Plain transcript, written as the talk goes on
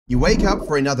You wake up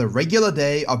for another regular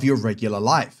day of your regular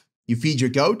life. You feed your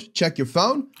goat, check your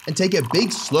phone, and take a big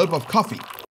slurp of coffee.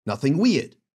 Nothing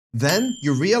weird. Then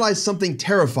you realize something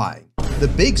terrifying. The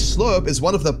big slurp is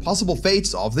one of the possible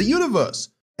fates of the universe.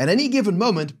 At any given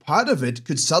moment, part of it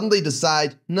could suddenly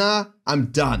decide, nah, I'm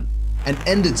done, and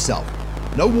end itself.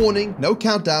 No warning, no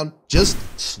countdown, just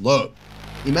slurp.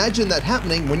 Imagine that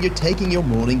happening when you're taking your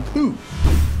morning poo.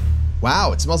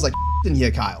 Wow, it smells like in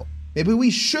here, Kyle. Maybe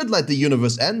we should let the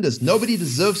universe end, as nobody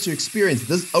deserves to experience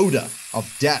this odor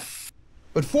of death.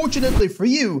 But fortunately for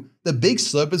you, the big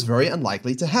slurp is very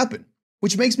unlikely to happen.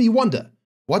 Which makes me wonder,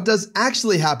 what does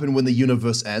actually happen when the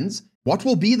universe ends? What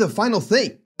will be the final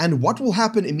thing? And what will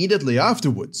happen immediately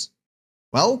afterwards?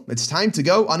 Well, it's time to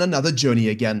go on another journey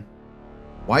again.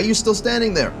 Why are you still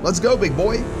standing there? Let's go, big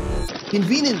boy.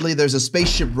 Conveniently, there's a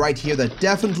spaceship right here that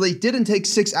definitely didn't take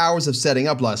 6 hours of setting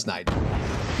up last night.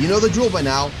 You know the drill by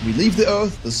now. We leave the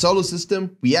Earth, the solar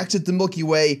system, we exit the Milky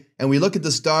Way, and we look at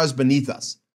the stars beneath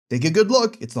us. Take a good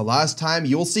look. It's the last time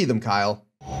you'll see them, Kyle.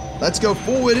 Let's go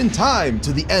forward in time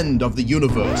to the end of the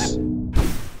universe.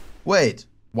 Wait,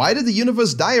 why did the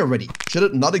universe die already? Should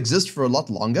it not exist for a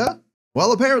lot longer?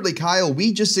 Well, apparently, Kyle,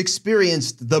 we just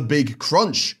experienced the big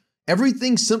crunch.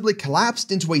 Everything simply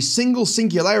collapsed into a single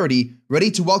singularity,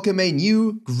 ready to welcome a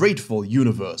new, grateful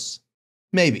universe.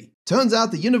 Maybe. Turns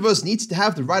out the universe needs to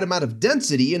have the right amount of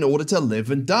density in order to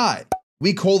live and die.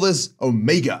 We call this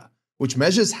omega, which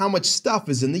measures how much stuff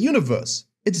is in the universe.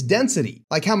 It's density,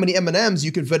 like how many M&Ms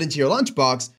you can fit into your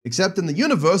lunchbox, except in the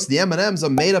universe, the M&Ms are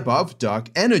made up of dark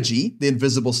energy, the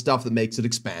invisible stuff that makes it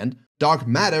expand, dark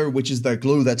matter, which is the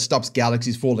glue that stops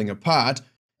galaxies falling apart,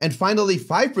 and finally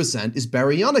 5% is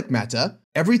baryonic matter,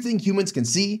 everything humans can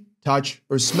see, touch,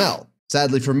 or smell.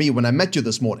 Sadly for me when I met you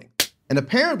this morning. And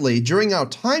apparently, during our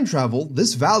time travel,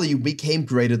 this value became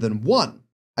greater than 1.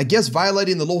 I guess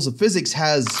violating the laws of physics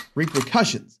has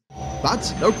repercussions.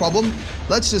 But no problem,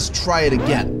 let's just try it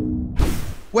again.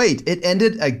 Wait, it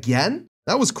ended again?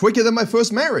 That was quicker than my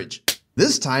first marriage.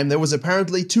 This time, there was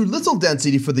apparently too little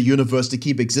density for the universe to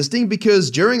keep existing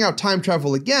because during our time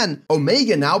travel again,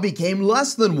 omega now became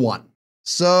less than 1.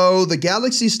 So the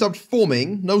galaxy stopped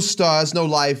forming, no stars, no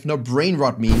life, no brain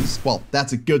rot memes. Well,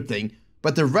 that's a good thing.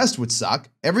 But the rest would suck.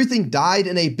 Everything died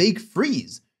in a big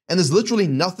freeze, and there's literally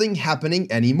nothing happening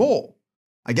anymore.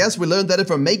 I guess we learned that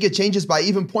if omega changes by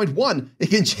even 0.1,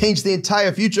 it can change the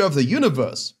entire future of the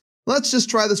universe. Let's just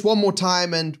try this one more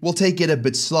time and we'll take it a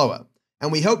bit slower.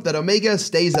 And we hope that omega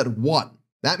stays at 1.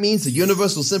 That means the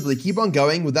universe will simply keep on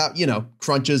going without,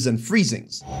 crunches and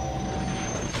freezings.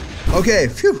 Okay,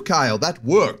 phew, Kyle, that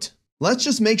worked. Let's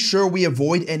just make sure we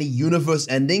avoid any universe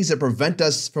endings that prevent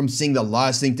us from seeing the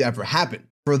last thing to ever happen.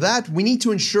 For that, we need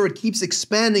to ensure it keeps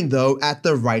expanding though at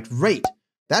the right rate.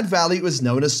 That value is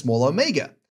known as small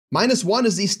omega. -1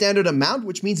 is the standard amount,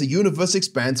 which means the universe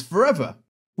expands forever.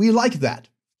 We like that.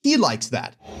 He likes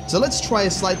that. So let's try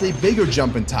a slightly bigger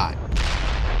jump in time.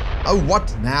 Oh,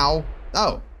 what now?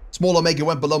 Oh, small omega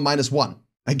went below -1.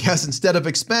 I guess instead of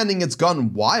expanding, it's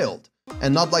gone wild.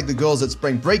 And not like the girls at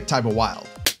spring break type of wild.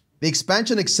 The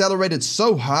expansion accelerated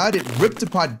so hard it ripped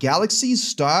apart galaxies,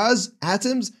 stars,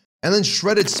 atoms, and then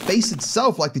shredded space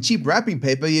itself like the cheap wrapping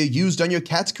paper you used on your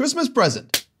cat's Christmas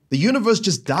present. The universe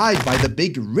just died by the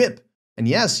big rip. And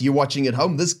yes, you're watching at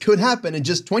home, this could happen in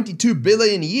just 22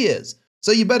 billion years.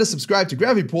 So you better subscribe to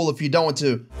Gravity Pool if you don't want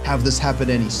to have this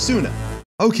happen any sooner.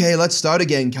 Okay, let's start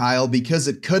again, Kyle, because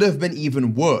it could have been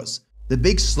even worse. The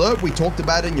big slurp we talked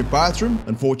about in your bathroom,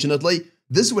 unfortunately,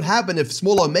 this would happen if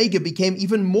small omega became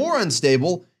even more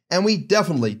unstable, and we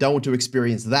definitely don't want to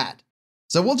experience that.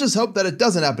 So we'll just hope that it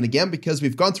doesn't happen again because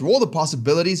we've gone through all the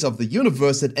possibilities of the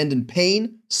universe that end in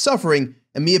pain, suffering,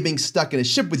 and me being stuck in a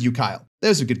ship with you, Kyle.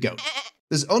 There's a good goat.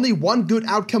 There's only one good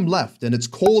outcome left, and it's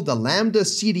called the Lambda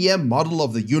CDM model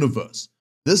of the universe.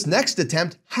 This next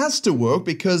attempt has to work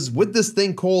because with this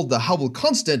thing called the Hubble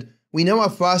constant, we know how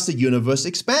fast the universe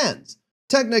expands.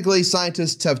 Technically,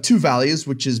 scientists have 2 values,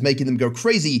 which is making them go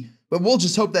crazy, but we'll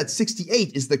just hope that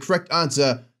 68 is the correct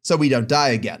answer so we don't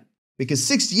die again. Because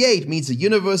 68 means the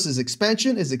universe's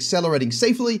expansion is accelerating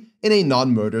safely in a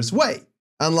non-murderous way.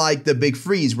 Unlike the big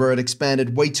freeze where it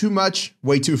expanded way too much,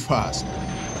 way too fast.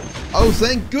 Oh,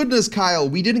 thank goodness, Kyle,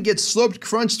 we didn't get slurped,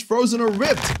 crunched, frozen, or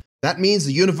ripped. That means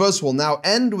the universe will now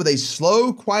end with a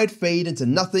slow, quiet fade into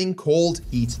nothing called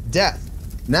heat death.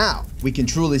 Now, we can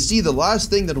truly see the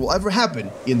last thing that will ever happen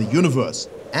in the universe,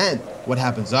 and what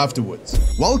happens afterwards.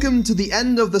 Welcome to the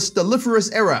end of the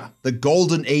Stelliferous Era, the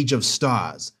Golden Age of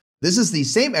Stars. This is the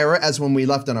same era as when we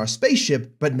left on our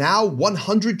spaceship, but now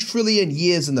 100 trillion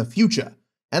years in the future,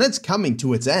 and it's coming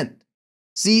to its end.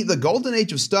 See, the Golden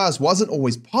Age of Stars wasn't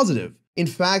always positive. In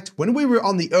fact, when we were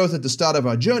on the Earth at the start of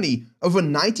our journey, over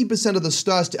 90% of the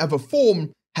stars to ever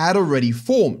form had already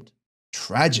formed.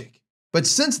 Tragic. But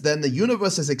since then, the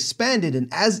universe has expanded, and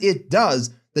as it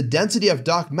does, the density of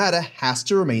dark matter has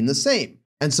to remain the same.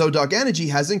 And so dark energy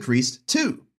has increased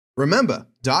too. Remember,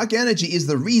 dark energy is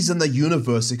the reason the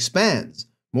universe expands.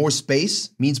 More space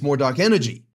means more dark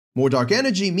energy. More dark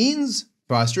energy means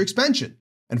faster expansion.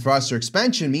 And faster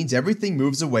expansion means everything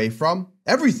moves away from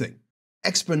everything.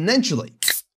 Exponentially.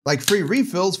 Like free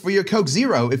refills for your Coke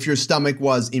Zero if your stomach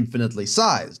was infinitely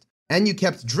sized. And you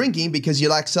kept drinking because you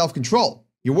lack self-control.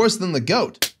 You're worse than the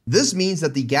goat. This means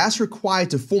that the gas required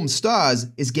to form stars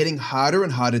is getting harder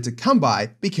and harder to come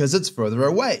by because it's further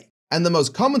away. And the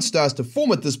most common stars to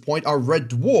form at this point are red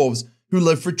dwarfs who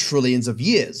live for trillions of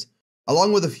years,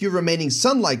 along with a few remaining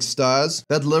sun-like stars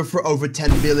that live for over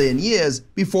 10 billion years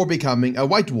before becoming a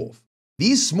white dwarf.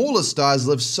 These smaller stars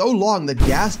live so long that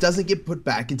gas doesn't get put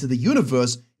back into the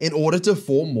universe in order to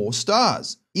form more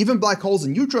stars. Even black holes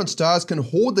and neutron stars can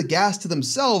hoard the gas to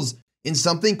themselves in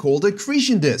something called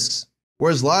accretion disks,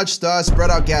 whereas large stars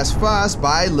spread out gas fast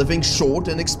by living short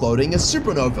and exploding as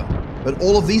supernova. But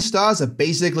all of these stars are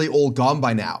basically all gone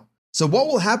by now. So what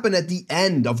will happen at the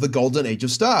end of the golden age of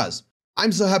stars?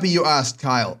 I'm so happy you asked,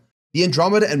 Kyle. The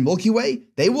Andromeda and Milky Way,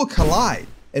 they will collide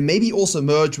and maybe also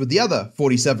merge with the other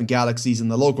 47 galaxies in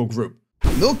the local group.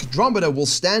 Milkdromeda will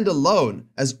stand alone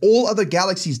as all other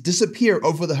galaxies disappear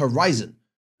over the horizon,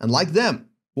 and like them,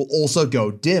 will also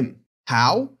go dim.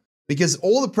 How? Because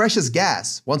all the precious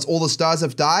gas, once all the stars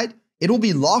have died, it will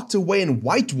be locked away in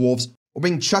white dwarfs or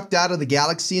being chucked out of the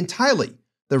galaxy entirely.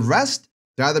 The rest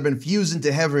have either been fused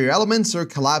into heavier elements or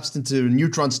collapsed into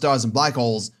neutron stars and black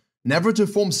holes, never to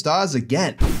form stars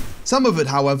again. Some of it,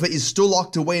 however, is still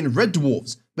locked away in red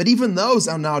dwarfs, but even those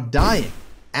are now dying,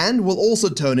 and will also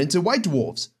turn into white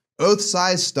dwarfs,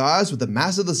 Earth-sized stars with the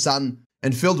mass of the sun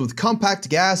and filled with compact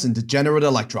gas and degenerate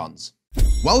electrons.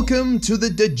 Welcome to the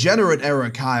degenerate era,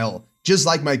 Kyle, just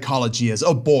like my college years,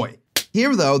 oh boy.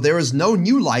 Here though, there is no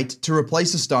new light to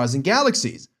replace the stars and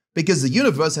galaxies, because the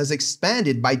universe has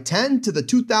expanded by 10 to the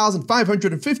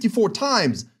 2,554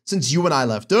 times since you and I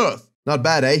left Earth. Not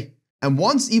bad, eh? And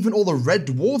once even all the red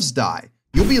dwarfs die,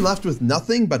 you'll be left with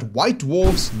nothing but white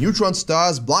dwarfs, neutron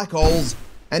stars, black holes,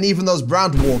 and even those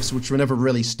brown dwarfs which were never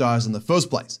really stars in the first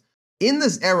place. In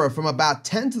this era from about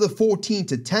 10 to the 14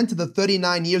 to 10 to the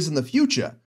 39 years in the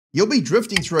future, you'll be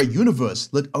drifting through a universe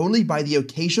lit only by the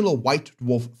occasional white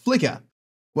dwarf flicker.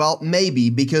 Well,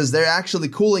 maybe, because they're actually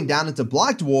cooling down into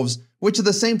black dwarfs, which are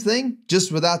the same thing,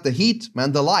 just without the heat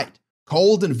and the light.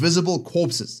 Cold, invisible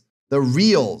corpses. The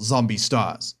real zombie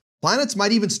stars. Planets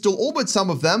might even still orbit some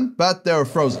of them, but they're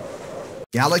frozen.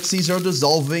 Galaxies are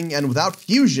dissolving, and without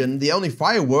fusion, the only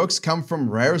fireworks come from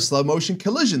rare slow-motion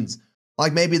collisions,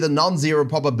 like maybe the non-zero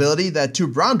probability that two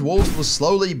brown dwarfs will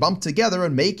slowly bump together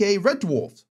and make a red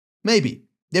dwarf. Maybe,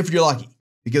 if you're lucky.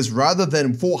 Because rather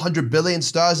than 400 billion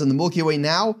stars in the Milky Way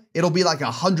now, it'll be like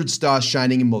 100 stars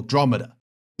shining in Milkdromeda.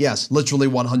 Yes, literally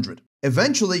 100.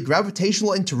 Eventually,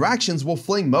 gravitational interactions will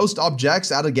fling most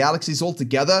objects out of galaxies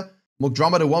altogether.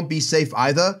 Milkdromeda won't be safe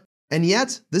either, and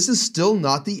yet, this is still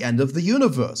not the end of the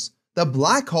universe. The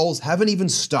black holes haven't even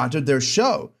started their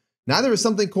show. Now there is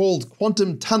something called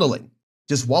quantum tunneling.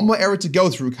 Just one more era to go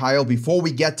through, Kyle, before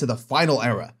we get to the final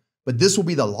era. But this will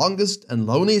be the longest and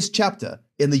loneliest chapter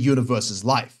in the universe's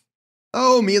life.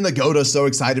 Oh, me and the goat are so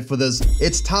excited for this.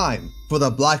 It's time for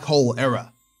the black hole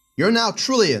era. You're now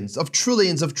trillions of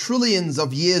trillions of trillions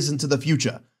of years into the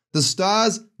future. The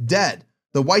stars dead.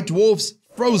 The white dwarfs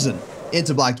frozen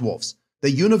into black dwarfs.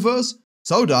 The universe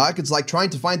so dark it's like trying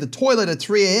to find the toilet at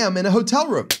 3 AM in a hotel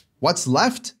room. What's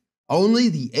left? Only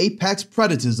the apex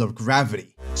predators of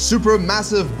gravity.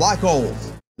 Supermassive black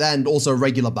holes. And also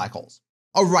regular black holes.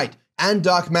 Oh right, and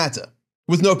dark matter.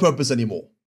 With no purpose anymore.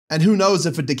 And who knows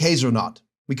if it decays or not.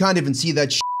 We can't even see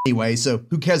that shit anyway, so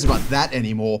who cares about that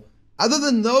anymore? Other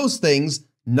than those things,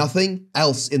 nothing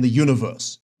else in the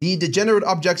universe. The degenerate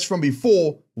objects from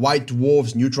before, white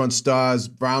dwarfs, neutron stars,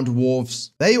 brown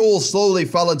dwarfs, they all slowly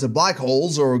fell into black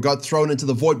holes or got thrown into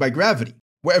the void by gravity,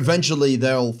 where eventually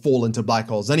they'll fall into black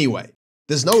holes anyway.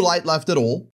 There's no light left at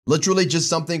all, literally just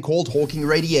something called Hawking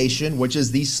radiation, which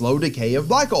is the slow decay of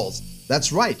black holes.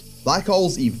 That's right, black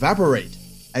holes evaporate.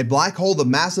 A black hole the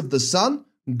mass of the sun,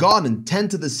 gone in 10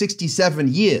 to the 67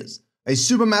 years. A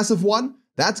supermassive one,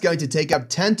 that's going to take up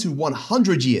 10 to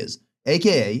 100 years,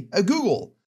 aka a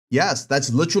Google. Yes,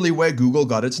 that's literally where Google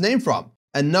got its name from.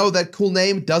 And no, that cool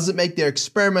name doesn't make their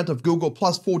experiment of Google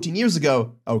Plus 14 years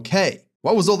ago okay.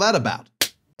 What was all that about?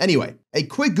 Anyway, a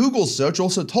quick Google search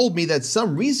also told me that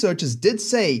some researchers did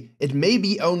say it may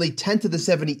be only 10 to the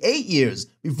 78 years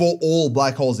before all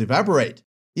black holes evaporate.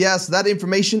 Yes, that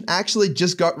information actually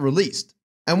just got released.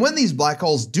 And when these black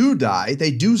holes do die, they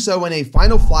do so in a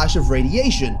final flash of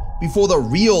radiation before the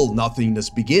real nothingness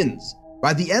begins.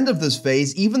 By the end of this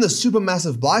phase, even the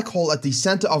supermassive black hole at the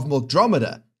center of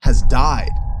Mildromeda has died.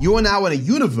 You are now in a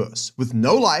universe with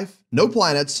no life, no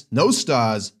planets, no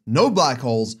stars, no black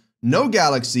holes, no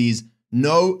galaxies,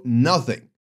 no nothing.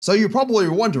 So you're probably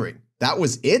wondering, that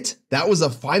was it? That was a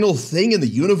final thing in the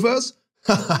universe?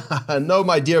 No,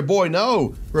 my dear boy,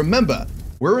 no. Remember,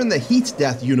 we're in the heat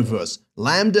death universe,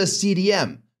 Lambda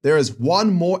CDM. There is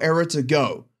one more era to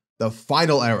go, the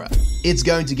final era. It's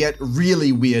going to get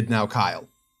really weird now, Kyle.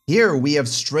 Here we have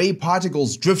stray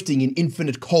particles drifting in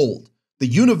infinite cold. The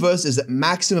universe is at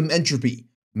maximum entropy,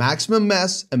 maximum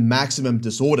mass, and maximum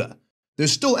disorder.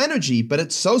 There's still energy, but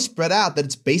it's so spread out that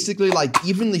it's basically like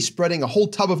evenly spreading a whole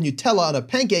tub of Nutella on a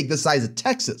pancake the size of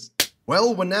Texas.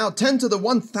 Well, we're now 10 to the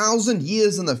 1,000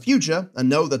 years in the future, and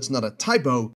no, that's not a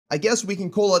typo. I guess we can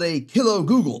call it a kilo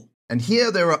Google. And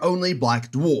here there are only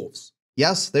black dwarfs.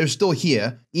 Yes, they're still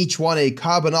here, each one a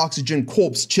carbon-oxygen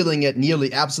corpse chilling at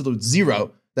nearly absolute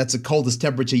zero. That's the coldest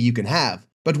temperature you can have.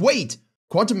 But wait,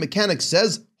 quantum mechanics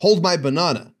says, hold my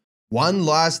banana. One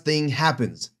last thing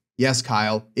happens. Yes,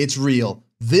 Kyle, it's real.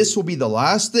 This will be the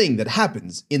last thing that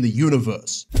happens in the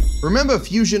universe. Remember,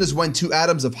 fusion is when two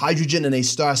atoms of hydrogen in a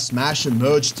star smash and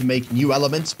merge to make new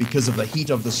elements because of the heat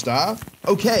of the star?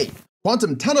 Okay,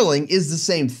 quantum tunneling is the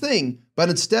same thing, but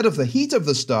instead of the heat of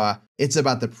the star, it's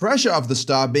about the pressure of the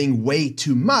star being way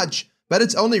too much, but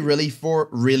it's only really for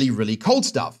really cold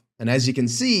stuff. And as you can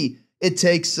see, it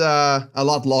takes a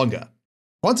lot longer.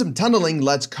 Quantum tunneling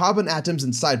lets carbon atoms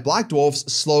inside black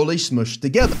dwarfs slowly smush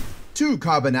together. Two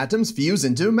carbon atoms fuse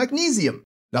into magnesium.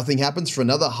 Nothing happens for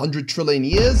another 100 trillion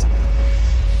years.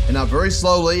 And now very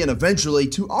slowly and eventually,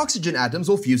 two oxygen atoms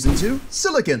will fuse into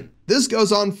silicon. This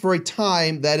goes on for a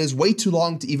time that is way too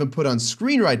long to even put on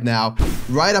screen right now,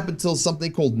 right up until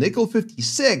something called Nickel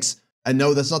 56. And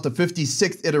no, that's not the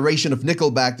 56th iteration of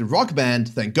Nickelback, the rock band,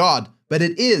 thank God, but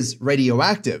it is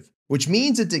radioactive, which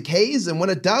means it decays, and when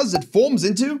it does, it forms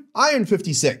into iron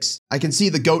 56. I can see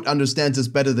the goat understands this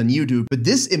better than you do, but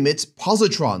this emits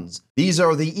positrons. These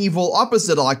are the evil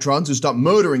opposite electrons who stop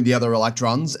murdering the other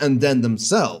electrons and then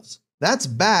themselves. That's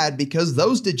bad because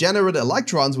those degenerate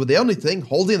electrons were the only thing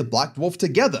holding the black dwarf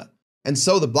together. And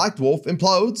so the black dwarf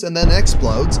implodes and then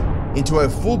explodes into a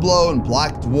full-blown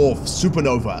black dwarf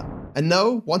supernova. And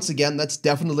no, once again, that's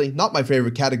definitely not my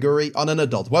favorite category on an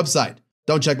adult website.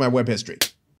 Don't check my web history.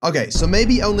 Okay, so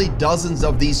maybe only dozens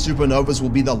of these supernovas will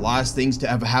be the last things to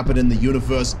ever happen in the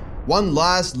universe. One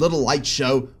last little light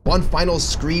show, one final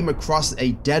scream across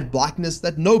a dead blackness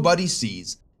that nobody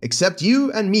sees. Except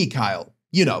you and me, Kyle.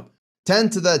 You know, 10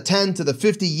 to the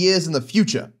 50 years in the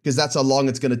future, because that's how long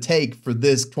it's going to take for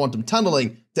this quantum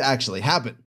tunneling to actually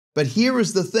happen. But here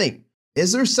is the thing.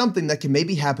 Is there something that can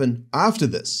maybe happen after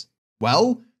this?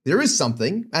 Well, there is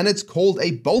something, and it's called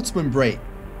a Boltzmann brain.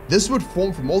 This would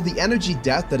form from all the energy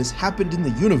death that has happened in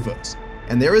the universe.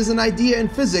 And there is an idea in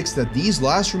physics that these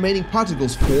last remaining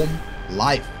particles form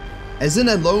life. As in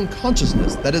a lone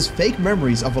consciousness that is fake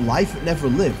memories of a life that never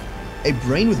lived. A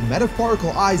brain with metaphorical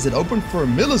eyes that open for a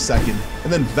millisecond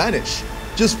and then vanish.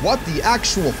 Just what the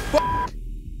actual f***?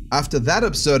 After that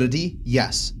absurdity,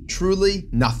 yes, truly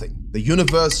nothing. The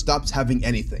universe stops having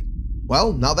anything.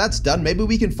 Well, now that's done, maybe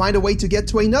we can find a way to get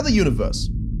to another universe.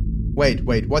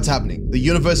 Wait, what's happening? The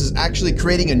universe is actually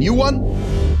creating a new one?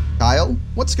 Kyle,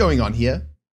 what's going on here?